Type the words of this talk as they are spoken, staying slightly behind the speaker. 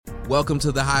Welcome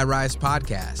to the High Rise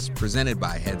Podcast, presented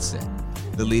by Headset,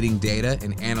 the leading data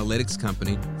and analytics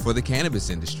company for the cannabis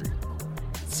industry.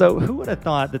 So who would have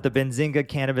thought that the Benzinga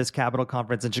Cannabis Capital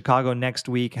Conference in Chicago next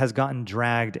week has gotten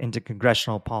dragged into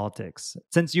congressional politics?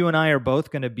 Since you and I are both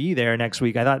going to be there next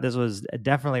week, I thought this was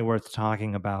definitely worth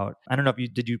talking about. I don't know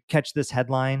if did you catch this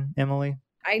headline, Emily?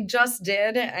 I just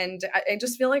did, and I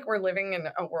just feel like we're living in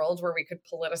a world where we could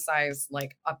politicize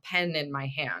like a pen in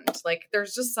my hand. Like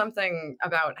there's just something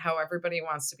about how everybody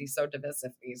wants to be so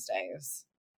divisive these days.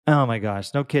 Oh my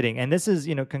gosh, no kidding. And this is,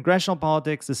 congressional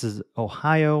politics. This is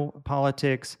Ohio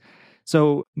politics.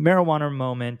 So Marijuana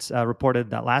Moment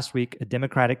reported that last week, a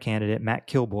Democratic candidate, Matt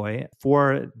Kilboy,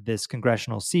 for this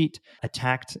congressional seat,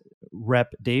 attacked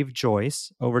Rep. Dave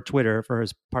Joyce over Twitter for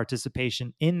his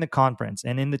participation in the conference.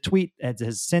 And in the tweet that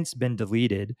has since been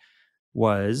deleted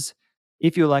was,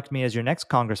 "If you elect me as your next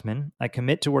congressman, I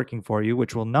commit to working for you,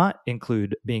 which will not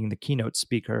include being the keynote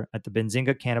speaker at the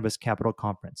Benzinga Cannabis Capital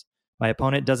Conference. My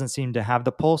opponent doesn't seem to have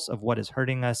the pulse of what is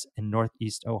hurting us in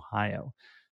Northeast Ohio."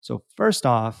 So first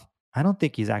off, I don't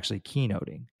think he's actually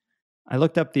keynoting. I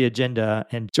looked up the agenda,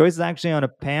 and Joyce is actually on a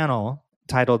panel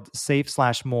titled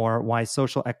Safe/More, Why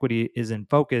Social Equity is in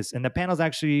Focus. And the panel is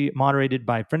actually moderated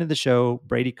by a friend of the show,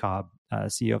 Brady Cobb,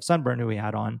 CEO of Sunburn, who we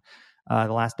had on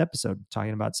the last episode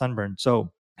talking about Sunburn.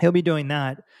 So he'll be doing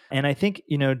that. And I think,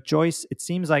 Joyce, it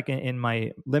seems like in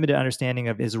my limited understanding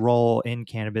of his role in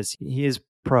cannabis, he is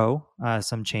pro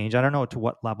some change. I don't know to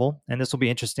what level. And this will be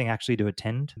interesting actually to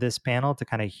attend this panel to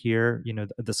kind of hear,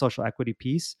 the social equity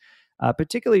piece.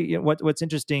 Particularly, what's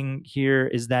interesting here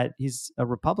is that he's a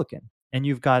Republican, and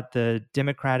you've got the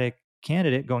Democratic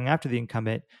candidate going after the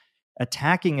incumbent,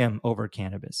 attacking him over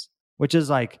cannabis, which is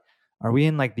like, are we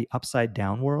in like the upside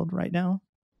down world right now?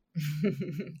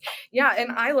 Yeah,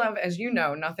 and I love, as you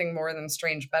know, nothing more than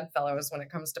strange bedfellows when it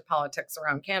comes to politics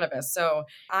around cannabis. So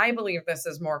I believe this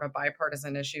is more of a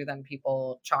bipartisan issue than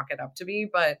people chalk it up to be.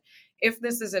 But if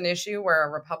this is an issue where a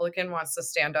Republican wants to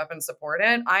stand up and support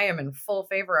it, I am in full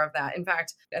favor of that. In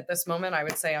fact, at this moment, I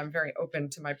would say I'm very open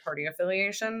to my party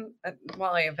affiliation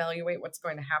while I evaluate what's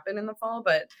going to happen in the fall.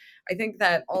 But I think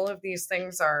that all of these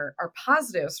things are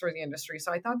positives for the industry.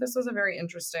 So I thought this was a very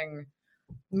interesting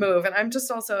move. And I'm just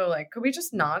also like, could we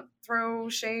just not throw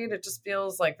shade? It just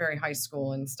feels like very high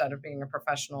school instead of being a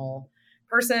professional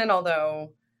person,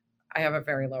 although I have a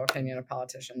very low opinion of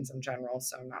politicians in general,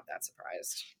 so I'm not that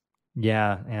surprised.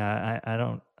 Yeah,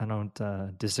 I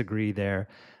don't disagree there.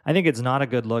 I think it's not a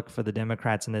good look for the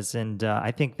Democrats in this, and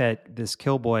I think that this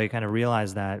Kilboy kind of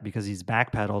realized that because he's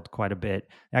backpedaled quite a bit.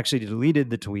 Actually, deleted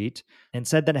the tweet and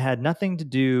said that it had nothing to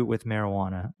do with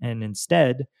marijuana, and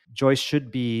instead, Joyce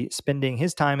should be spending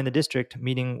his time in the district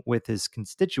meeting with his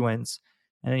constituents.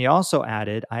 And he also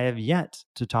added, "I have yet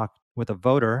to talk with a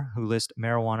voter who lists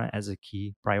marijuana as a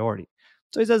key priority."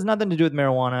 So he says nothing to do with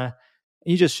marijuana.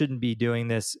 You just shouldn't be doing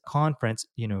this conference,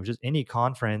 just any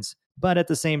conference. But at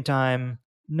the same time,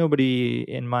 nobody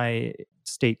in my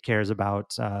state cares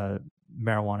about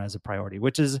marijuana as a priority,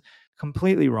 which is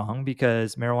completely wrong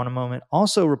because Marijuana Moment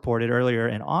also reported earlier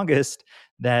in August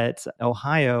that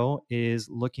Ohio is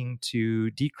looking to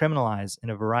decriminalize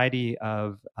in a variety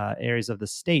of areas of the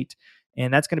state.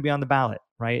 And that's going to be on the ballot,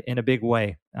 right, in a big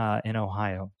way in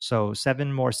Ohio. So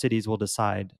 7 more cities will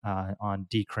decide on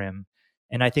decrim.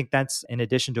 And I think that's in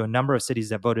addition to a number of cities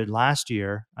that voted last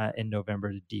year in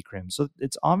November to decrim. So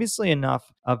it's obviously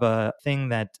enough of a thing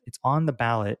that it's on the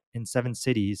ballot in 7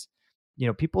 cities.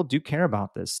 People do care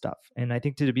about this stuff. And I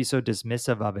think to be so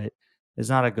dismissive of it is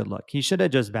not a good look. He should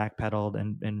have just backpedaled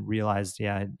and realized,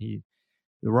 the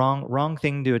wrong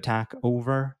thing to attack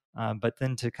over, but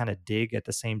then to kind of dig at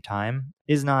the same time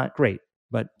is not great.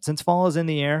 But since fall is in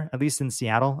the air, at least in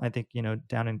Seattle, I think,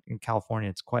 down in California,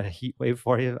 it's quite a heat wave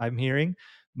for you, I'm hearing.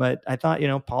 But I thought,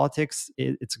 politics,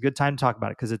 it's a good time to talk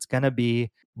about it because it's going to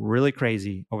be really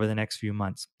crazy over the next few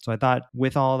months. So I thought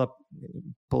with all the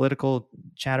political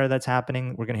chatter that's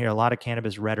happening, we're going to hear a lot of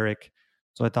cannabis rhetoric.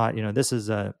 So I thought, this is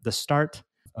the start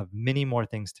of many more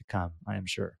things to come, I am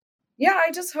sure. Yeah,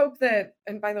 I just hope that,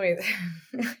 and by the way,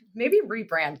 maybe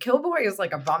rebrand. Kilboy is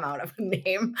like a bum out of a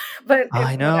name, but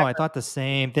I know. Whatever. I thought the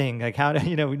same thing. Like how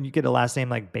do when you get a last name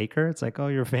like Baker, it's like, oh,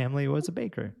 your family was a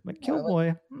baker. Like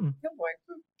Kilboy,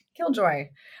 Killjoy.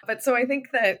 But so I think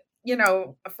that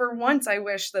for once, I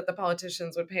wish that the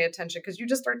politicians would pay attention because you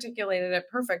just articulated it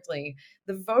perfectly.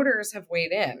 The voters have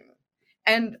weighed in,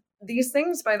 and these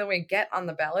things, by the way, get on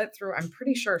the ballot through, I'm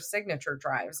pretty sure, signature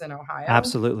drives in Ohio.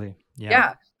 Absolutely.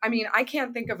 Yeah. I mean, I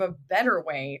can't think of a better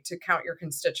way to count your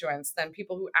constituents than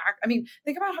people who act. I mean,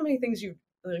 think about how many things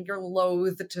you're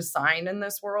loath to sign in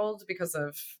this world because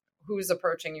of who's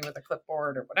approaching you with a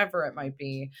clipboard or whatever it might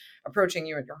be, approaching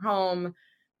you at your home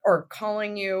or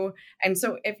calling you. And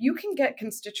so if you can get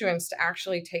constituents to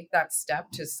actually take that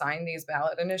step to sign these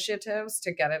ballot initiatives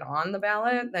to get it on the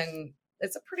ballot, then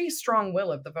it's a pretty strong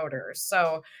will of the voters.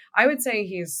 So I would say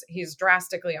he's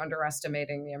drastically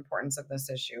underestimating the importance of this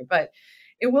issue. But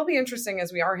it will be interesting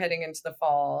as we are heading into the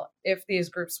fall if these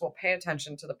groups will pay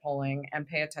attention to the polling and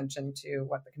pay attention to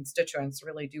what the constituents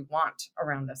really do want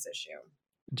around this issue.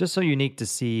 Just so unique to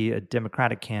see a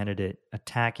Democratic candidate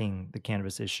attacking the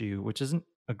cannabis issue, which isn't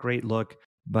a great look,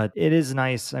 but it is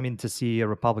nice, I mean, to see a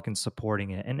Republican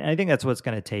supporting it. And I think that's what it's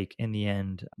going to take in the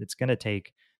end. It's going to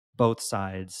take both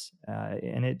sides,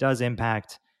 and it does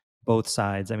impact both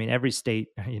sides. I mean, every state,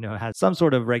 has some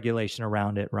sort of regulation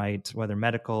around it, right? Whether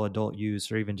medical, adult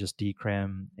use, or even just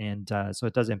decrim. And so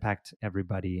it does impact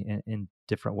everybody in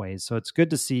different ways. So it's good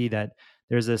to see that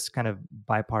there's this kind of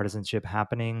bipartisanship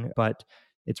happening, but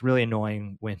it's really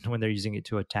annoying when they're using it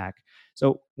to attack.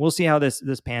 So we'll see how this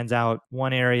pans out.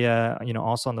 One area,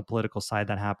 also on the political side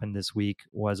that happened this week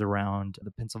was around the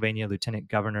Pennsylvania Lieutenant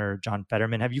Governor John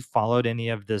Fetterman. Have you followed any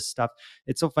of this stuff?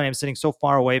 It's so funny. I'm sitting so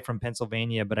far away from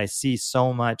Pennsylvania, but I see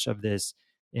so much of this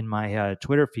in my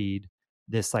Twitter feed,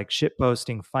 this like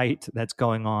shitposting fight that's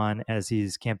going on as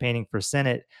he's campaigning for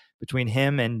Senate between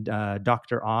him and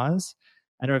Dr. Oz.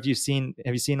 I don't know if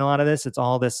have you seen a lot of this? It's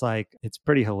all this it's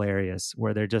pretty hilarious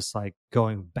where they're just like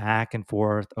going back and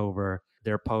forth over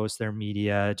their posts, their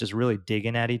media, just really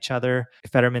digging at each other.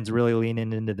 Fetterman's really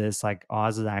leaning into this. Like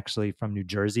Oz is actually from New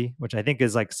Jersey, which I think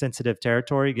is like sensitive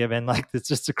territory given like it's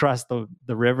just across the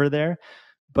river there.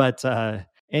 But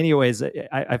anyways,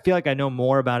 I feel like I know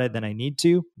more about it than I need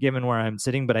to, given where I'm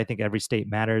sitting. But I think every state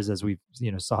matters, as we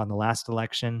saw in the last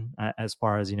election, as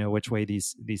far as which way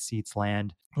these seats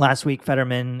land. Last week,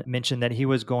 Fetterman mentioned that he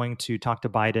was going to talk to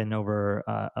Biden over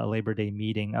a Labor Day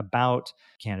meeting about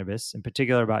cannabis, in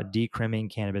particular about decrimming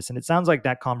cannabis. And it sounds like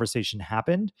that conversation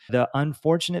happened. The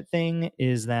unfortunate thing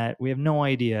is that we have no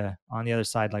idea on the other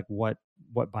side, like what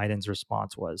Biden's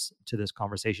response was to this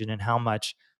conversation and how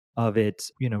much of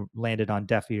it, landed on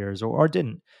deaf ears or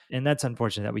didn't. And that's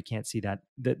unfortunate that we can't see that.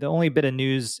 The only bit of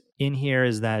news in here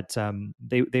is that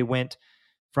they went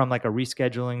from like a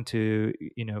rescheduling to,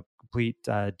 complete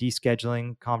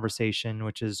descheduling conversation,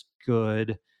 which is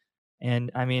good.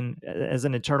 And I mean, as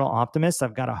an eternal optimist,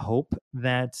 I've got to hope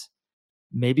that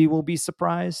maybe we'll be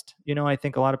surprised. I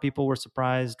think a lot of people were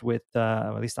surprised with,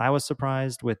 at least I was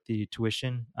surprised with the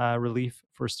tuition relief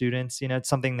for students. It's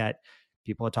something that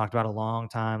people had talked about a long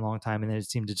time, and then it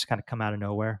seemed to just kind of come out of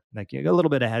nowhere. Like a little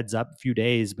bit of heads up, a few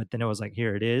days, but then it was like,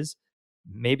 here it is.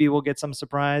 Maybe we'll get some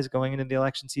surprise going into the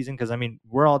election season. Cause I mean,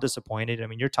 we're all disappointed. I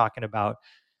mean, you're talking about,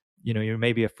 you're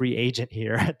maybe a free agent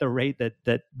here at the rate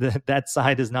that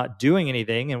side is not doing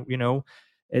anything. And,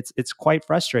 it's quite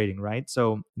frustrating, right?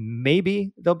 So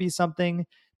maybe there'll be something.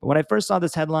 But when I first saw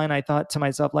this headline, I thought to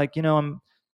myself, like, I don't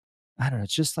know,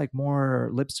 it's just like more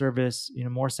lip service,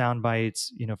 more sound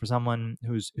bites, for someone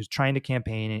who's trying to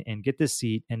campaign and get this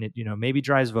seat, and it, maybe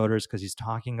drives voters because he's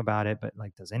talking about it, but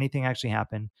like, does anything actually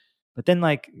happen? But then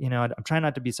like, I'm trying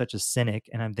not to be such a cynic,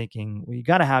 and I'm thinking, well, you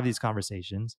got to have these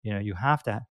conversations, you have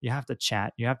to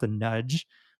chat, you have to nudge,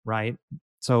 right?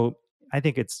 So I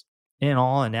think it's in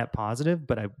all a net positive,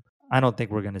 but I don't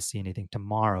think we're going to see anything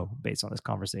tomorrow based on this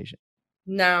conversation.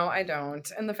 No, I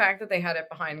don't. And the fact that they had it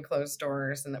behind closed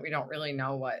doors and that we don't really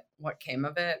know what came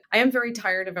of it. I am very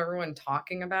tired of everyone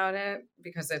talking about it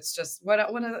because it's just what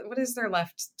is there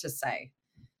left to say?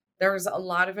 There's a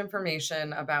lot of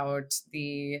information about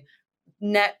the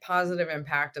net positive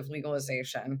impact of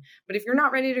legalization. But if you're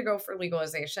not ready to go for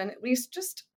legalization, at least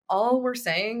just all we're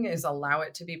saying is allow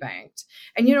it to be banked.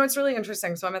 And, it's really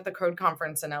interesting. So I'm at the Code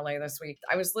Conference in LA this week.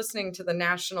 I was listening to the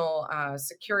national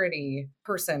security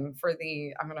person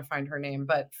I'm going to find her name,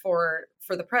 but for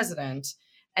the president.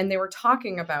 And they were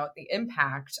talking about the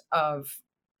impact of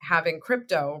having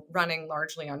crypto running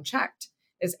largely unchecked.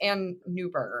 Is Ann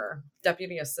Neuberger,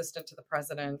 Deputy Assistant to the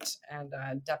President and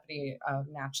Deputy of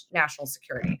National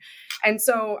Security. And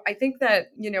so I think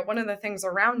that, one of the things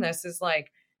around this is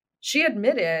like, she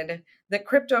admitted that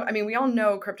we all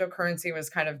know cryptocurrency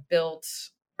was kind of built,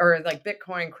 or like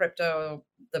Bitcoin, crypto,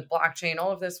 the blockchain,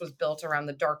 all of this was built around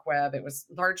the dark web. It was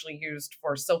largely used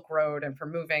for Silk Road and for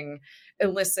moving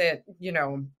illicit,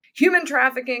 human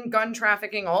trafficking, gun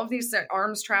trafficking, all of these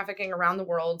arms trafficking around the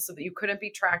world so that you couldn't be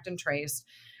tracked and traced.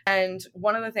 And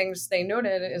one of the things they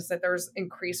noted is that there's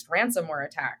increased ransomware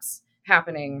attacks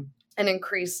happening and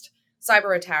increased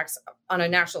cyber attacks on a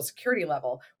national security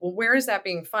level. Well, where is that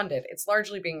being funded? It's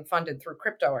largely being funded through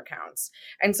crypto accounts.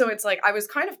 And so it's like, I was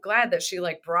kind of glad that she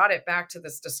like brought it back to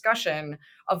this discussion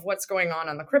of what's going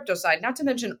on the crypto side, not to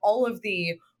mention all of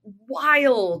the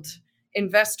wild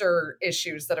investor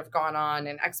issues that have gone on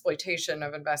and exploitation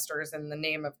of investors in the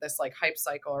name of this like hype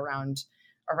cycle around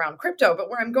crypto. But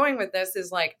where I'm going with this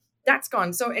is like, that's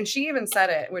gone. So, and she even said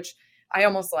it, which I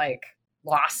almost like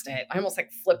lost it. I almost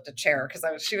like flipped a chair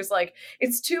because she was like,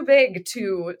 it's too big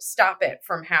to stop it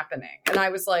from happening. And I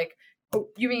was like, oh,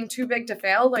 you mean too big to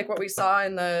fail? Like what we saw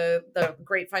in the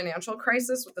great financial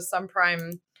crisis with the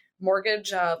subprime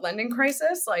mortgage lending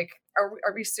crisis? Like,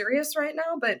 are we serious right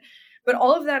now? But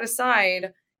all of that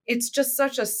aside, it's just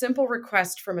such a simple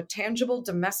request from a tangible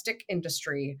domestic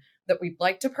industry that we'd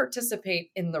like to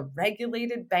participate in the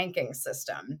regulated banking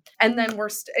system. And then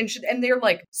and they're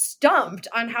like stumped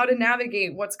on how to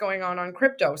navigate what's going on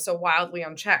crypto so wildly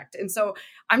unchecked. And so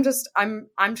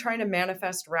I'm trying to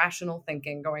manifest rational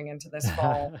thinking going into this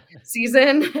fall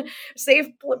season. Safe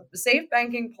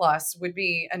Banking Plus would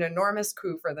be an enormous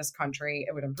coup for this country.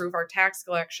 It would improve our tax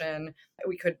collection.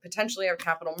 We could potentially have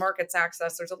capital markets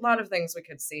access. There's a lot of things we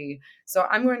could see. So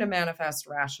I'm going to manifest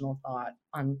rational thought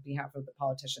on behalf of the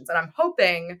politicians. And I'm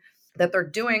hoping that they're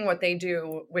doing what they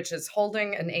do, which is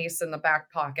holding an ace in the back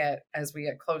pocket as we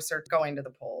get closer to going to the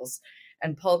polls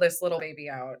and pull this little baby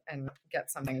out and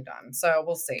get something done. So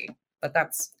we'll see. But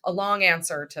that's a long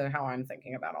answer to how I'm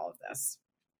thinking about all of this.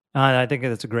 I think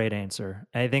that's a great answer.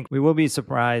 I think we will be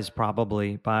surprised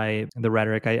probably by the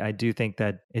rhetoric. I do think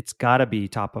that it's got to be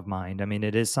top of mind. I mean,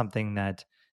 it is something that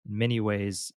in many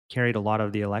ways carried a lot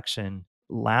of the election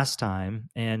last time.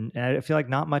 And I feel like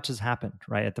not much has happened,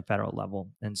 right, at the federal level.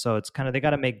 And so it's kind of, they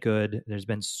got to make good. There's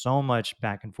been so much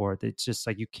back and forth. It's just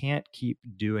like, you can't keep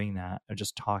doing that or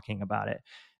just talking about it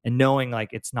and knowing like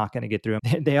it's not going to get through.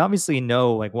 They obviously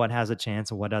know like what has a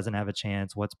chance and what doesn't have a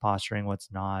chance, what's posturing, what's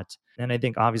not. And I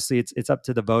think obviously it's up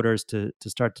to the voters to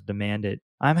start to demand it.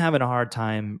 I'm having a hard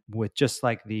time with just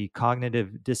like the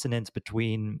cognitive dissonance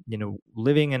between,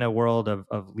 living in a world of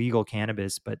legal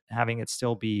cannabis, but having it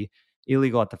still be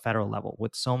illegal at the federal level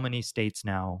with so many states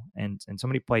now and so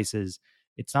many places.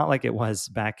 It's not like it was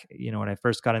back, when I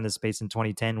first got into space in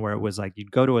 2010, where it was like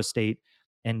you'd go to a state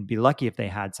and be lucky if they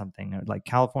had something, like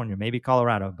California, maybe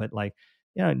Colorado, but like,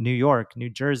 New York, New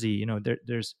Jersey,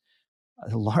 there's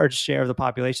a large share of the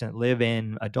population that live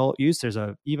in adult use. There's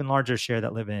a even larger share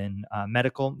that live in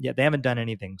medical, yet they haven't done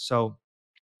anything. So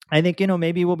I think,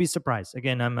 maybe we'll be surprised.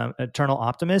 Again, I'm an eternal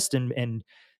optimist, and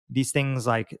these things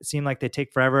like seem like they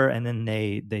take forever and then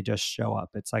they just show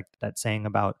up. It's like that saying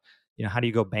about, how do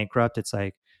you go bankrupt? It's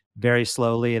like very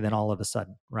slowly and then all of a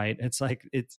sudden, right? It's like,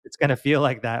 it's going to feel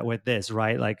like that with this,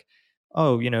 right? Like,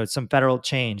 oh, some federal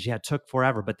change. Yeah, it took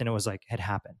forever, but then it was like, it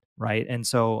happened, right? And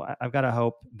so I've got to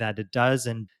hope that it does.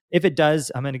 And if it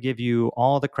does, I'm going to give you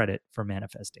all the credit for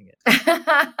manifesting it.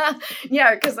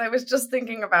 Yeah, because I was just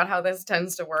thinking about how this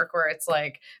tends to work, where it's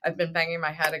like, I've been banging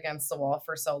my head against the wall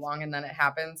for so long and then it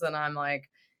happens and I'm like,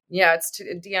 yeah, it's to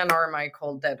DNR my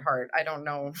cold dead heart. I don't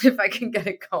know if I can get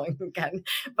it going again,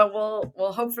 but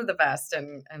we'll hope for the best,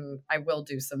 and I will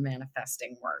do some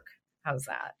manifesting work. How's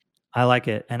that? I like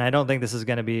it. And I don't think this is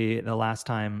going to be the last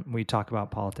time we talk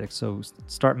about politics. So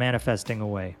start manifesting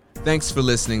away. Thanks for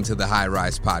listening to the High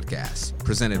Rise Podcast,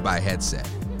 presented by Headset.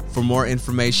 For more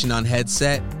information on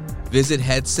Headset, visit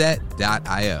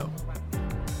headset.io.